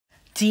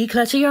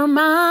Declutter your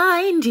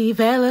mind,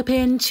 develop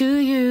into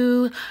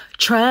you.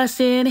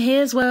 Trust in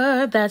His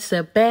word, that's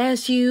the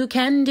best you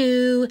can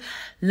do.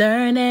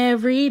 Learn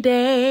every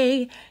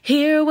day,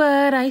 hear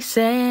what I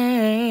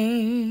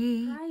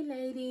say. Hi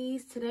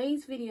ladies,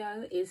 today's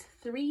video is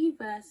 3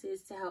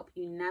 verses to help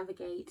you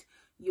navigate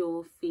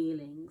your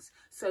feelings.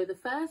 So the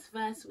first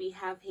verse we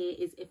have here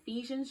is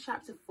Ephesians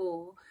chapter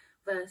 4,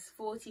 verse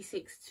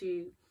 26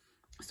 to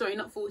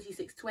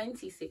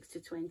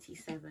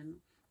 27.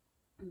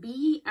 Be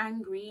ye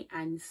angry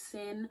and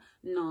sin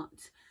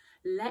not.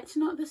 Let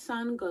not the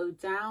sun go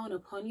down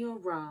upon your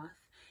wrath,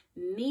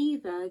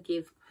 neither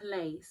give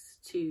place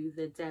to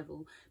the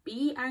devil. Be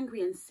ye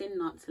angry and sin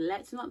not.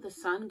 Let not the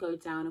sun go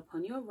down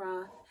upon your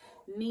wrath,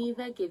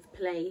 neither give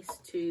place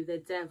to the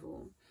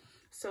devil.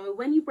 So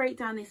when you break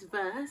down this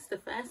verse, the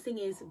first thing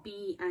is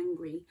be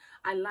angry.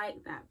 I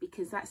like that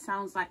because that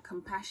sounds like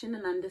compassion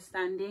and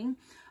understanding.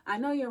 I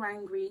know you're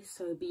angry,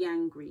 so be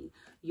angry.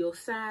 You're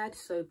sad,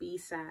 so be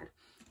sad.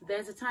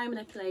 There's a time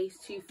and a place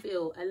to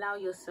feel. Allow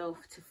yourself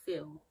to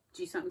feel.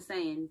 Do you see what I'm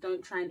saying?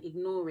 Don't try and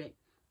ignore it.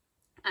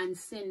 And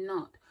sin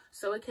not.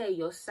 So, okay,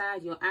 you're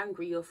sad, you're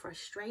angry, you're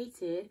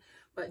frustrated.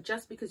 But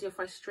just because you're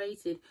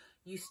frustrated,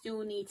 you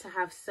still need to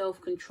have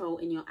self-control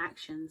in your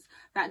actions.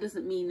 That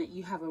doesn't mean that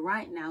you have a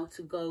right now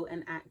to go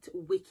and act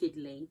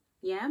wickedly.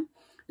 Yeah?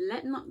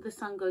 Let not the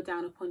sun go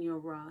down upon your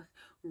wrath.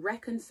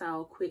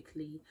 Reconcile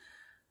quickly.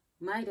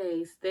 My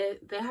days, there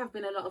have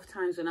been a lot of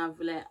times when I've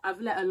let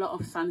a lot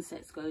of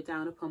sunsets go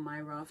down upon my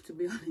wrath, to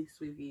be honest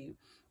with you.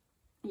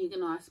 You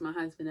can ask my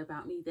husband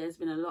about me. There's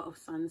been a lot of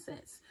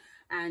sunsets.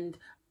 And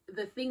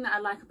the thing that I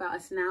like about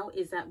us now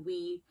is that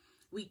we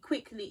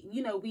quickly,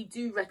 we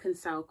do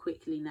reconcile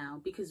quickly now,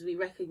 because we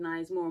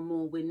recognize more and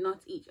more we're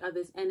not each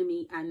other's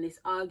enemy. And this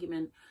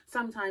argument,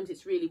 sometimes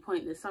it's really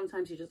pointless.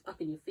 Sometimes you're just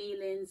up in your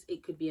feelings.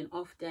 It could be an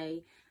off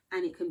day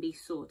and it can be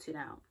sorted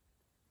out.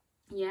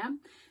 Yeah,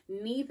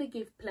 neither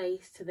give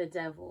place to the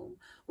devil.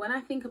 When I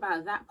think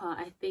about that part,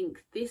 I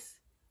think this,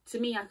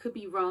 to me, I could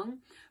be wrong,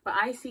 but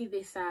I see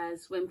this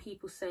as when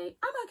people say,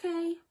 I'm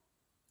okay,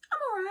 I'm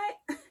all right.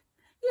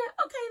 Yeah,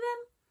 okay then,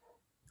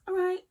 all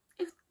right,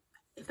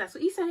 if that's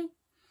what you say.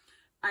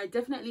 I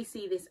definitely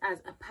see this as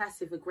a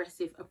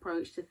passive-aggressive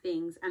approach to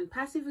things, and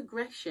passive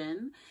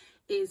aggression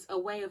is a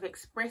way of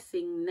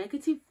expressing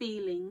negative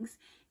feelings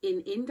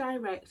in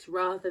indirect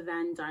rather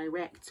than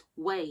direct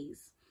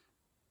ways.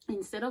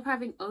 Instead of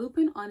having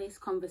open, honest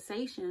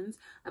conversations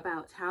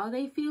about how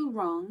they feel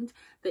wronged,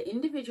 the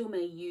individual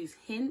may use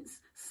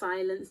hints,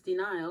 silence,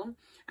 denial,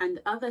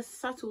 and other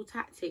subtle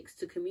tactics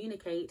to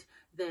communicate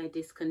their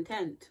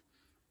discontent.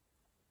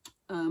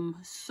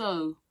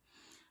 So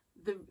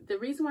the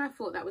reason why I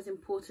thought that was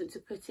important to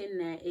put in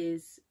there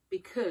is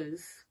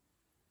because,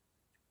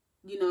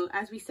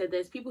 as we said,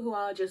 there's people who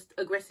are just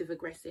aggressive,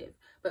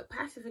 but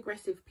passive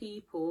aggressive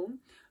people,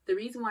 the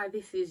reason why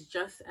this is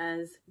just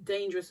as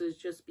dangerous as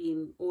just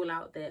being all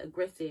out there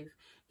aggressive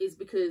is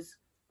because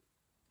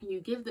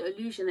you give the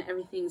illusion that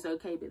everything's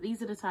okay. But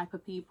these are the type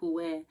of people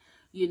where,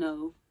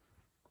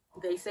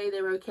 they say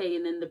they're okay,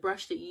 and then the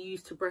brush that you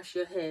use to brush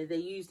your hair, they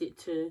used it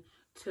to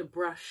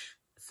brush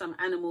some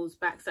animal's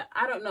back. So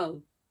I don't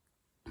know.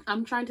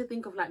 I'm trying to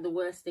think of like the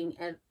worst thing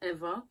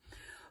ever.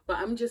 But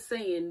I'm just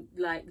saying,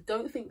 like,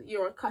 don't think that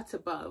you're a cut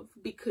above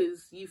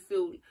because you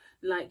feel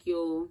like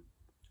you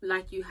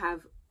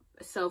have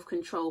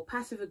self-control.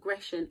 Passive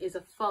aggression is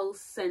a false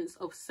sense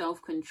of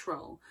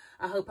self-control.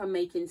 I hope I'm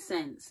making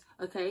sense.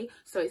 Okay,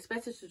 so it's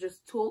better to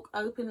just talk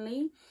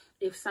openly.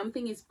 If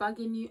something is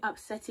bugging you,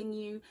 upsetting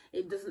you,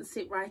 it doesn't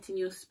sit right in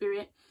your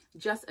spirit,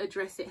 just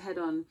address it head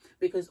on,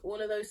 because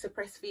all of those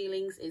suppressed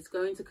feelings is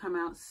going to come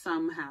out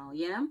somehow.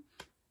 Yeah.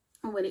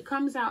 And when it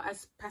comes out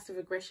as passive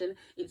aggression,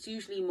 it's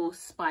usually more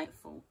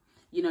spiteful.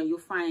 You'll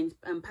find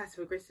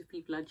passive aggressive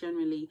people are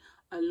generally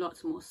a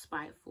lot more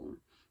spiteful.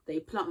 They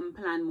plot and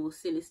plan more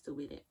sinister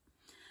with it.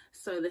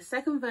 So the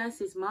second verse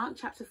is Mark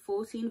chapter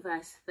 14,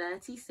 verse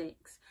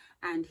 36.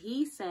 And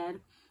he said,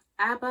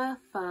 Abba,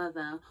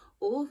 Father,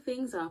 all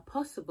things are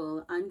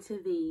possible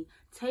unto thee.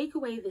 Take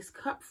away this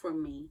cup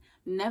from me.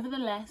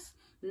 Nevertheless,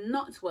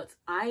 not what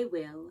I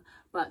will,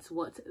 but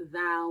what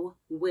thou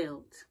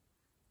wilt.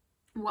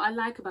 What I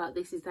like about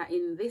this is that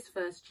in this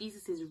verse,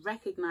 Jesus is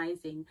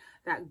recognizing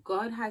that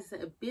God has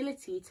the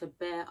ability to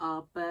bear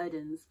our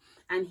burdens,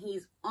 and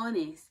he's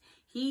honest.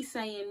 He's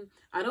saying,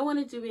 I don't want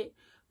to do it,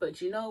 but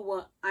you know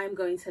what? I'm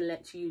going to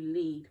let you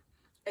lead.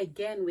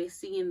 Again, we're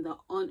seeing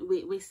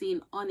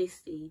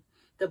honesty.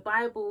 The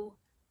Bible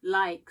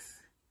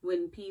likes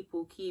when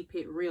people keep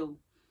it real.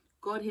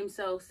 God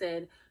himself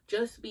said,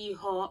 just be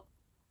hot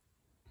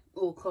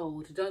or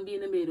cold. Don't be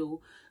in the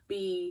middle.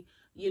 Be,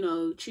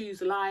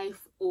 choose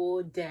life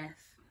or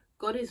death.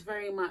 God is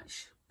very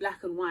much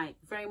black and white,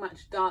 very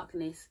much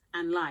darkness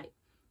and light.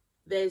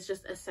 There's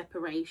just a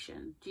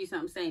separation. Do you see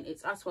what I'm saying?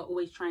 It's us who are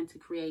always trying to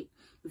create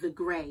the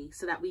grey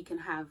so that we can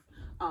have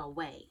our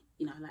way.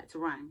 I like to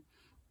rhyme.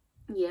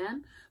 Yeah,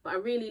 but I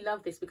really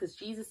love this because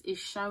Jesus is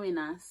showing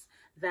us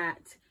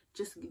that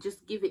just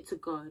give it to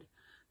God.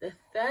 The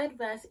third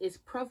verse is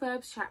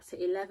Proverbs chapter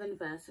 11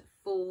 verse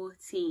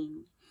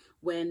 14.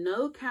 Where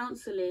no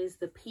counsel is,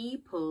 the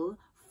people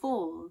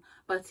fall,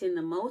 but in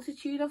the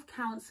multitude of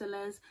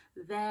counselors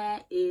there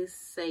is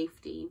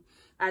safety.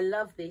 I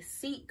love this.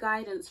 Seek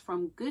guidance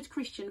from good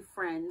Christian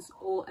friends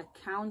or a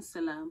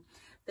counselor.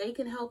 They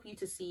can help you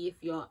to see if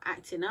you're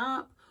acting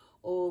up,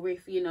 or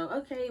if, you know,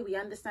 okay, we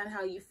understand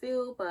how you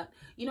feel, but,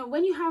 you know,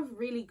 when you have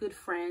really good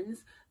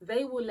friends,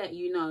 they will let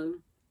you know,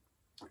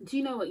 do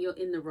you know what, you're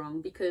in the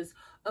wrong? Because,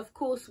 of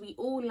course, we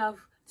all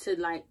love to,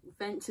 like,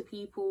 vent to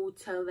people,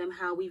 tell them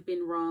how we've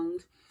been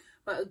wronged.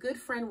 But a good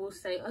friend will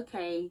say,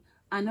 okay,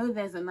 I know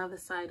there's another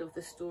side of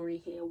the story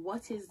here.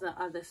 What is the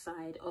other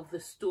side of the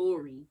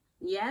story?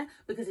 Yeah,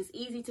 because it's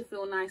easy to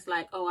feel nice,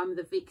 like, oh, I'm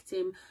the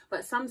victim,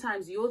 but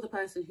sometimes you're the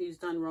person who's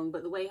done wrong.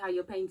 But the way how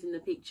you're painting the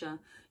picture,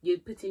 you're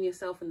putting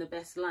yourself in the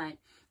best light.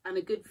 And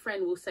a good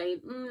friend will say,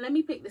 let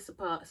me pick this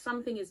apart.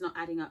 Something is not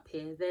adding up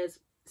here. There's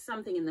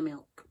something in the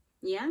milk.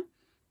 Yeah.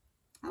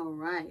 All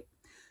right.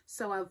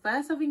 So our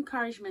verse of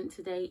encouragement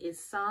today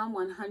is Psalm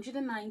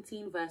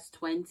 119 verse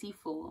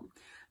 24.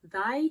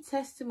 Thy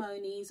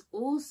testimonies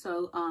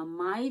also are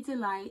my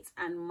delight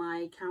and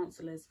my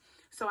counselors.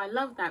 So I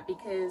love that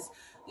because,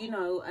 you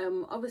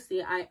know,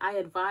 obviously I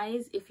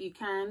advise, if you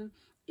can,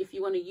 if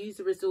you want to use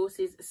the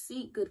resources,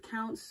 seek good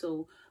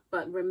counsel.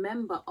 But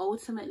remember,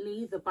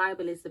 ultimately, the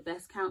Bible is the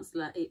best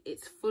counselor.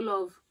 It's full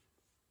of,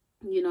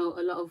 you know,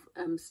 a lot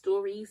of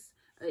stories.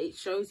 It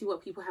shows you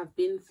what people have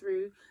been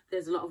through.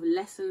 There's a lot of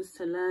lessons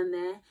to learn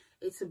there.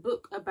 It's a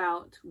book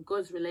about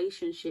God's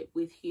relationship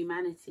with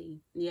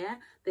humanity. Yeah,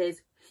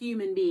 there's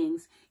human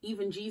beings.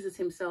 Even Jesus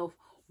himself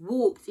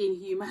walked in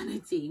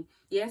humanity.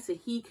 Yeah, so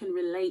he can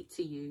relate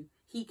to you.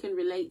 He can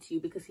relate to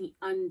you because he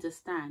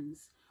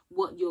understands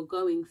what you're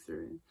going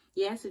through.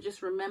 Yeah, so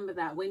just remember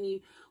that when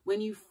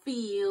you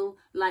feel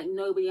like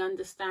nobody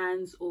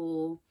understands,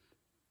 or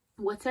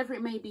whatever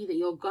it may be that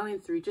you're going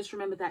through, just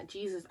remember that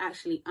Jesus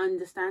actually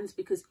understands,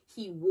 because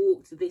he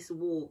walked this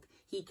walk.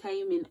 He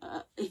came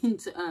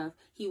into earth.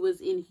 He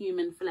was in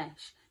human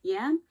flesh.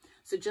 Yeah.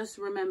 So just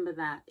remember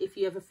that. If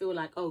you ever feel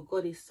like, oh,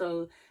 God is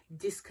so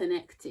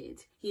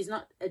disconnected, he's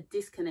not a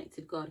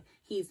disconnected God.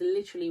 He's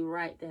literally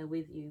right there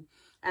with you.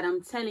 And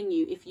I'm telling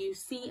you, if you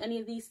see any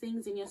of these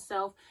things in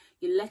yourself,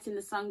 you're letting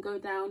the sun go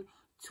down,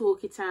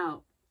 talk it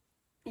out.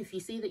 If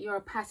you see that you're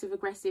a passive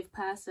aggressive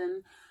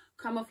person,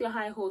 come off your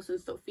high horse and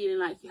stop feeling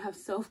like you have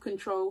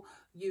self-control.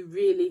 You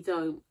really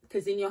don't,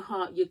 because in your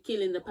heart you're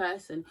killing the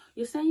person.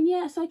 You're saying,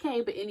 yeah, it's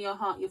okay, but in your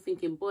heart you're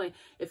thinking, boy,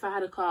 if I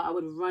had a car I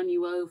would run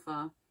you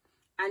over.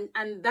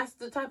 And that's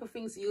the type of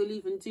things you'll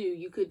even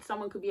do.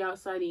 Someone could be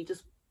outside and you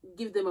just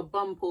give them a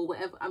bump or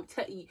whatever. I'm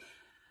telling you,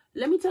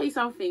 let me tell you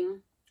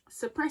something.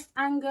 Suppressed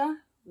anger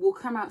will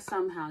come out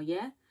somehow.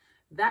 Yeah,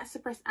 that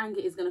suppressed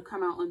anger is going to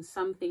come out on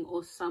something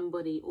or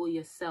somebody or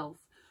yourself.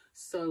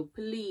 So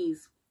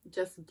please,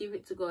 just give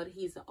it to God.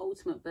 He's the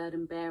ultimate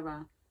burden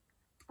bearer.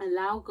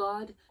 Allow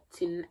God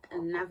to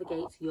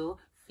navigate your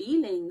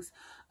feelings.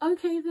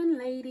 Okay then,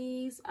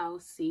 ladies, I'll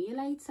see you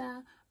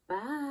later.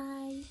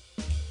 Bye.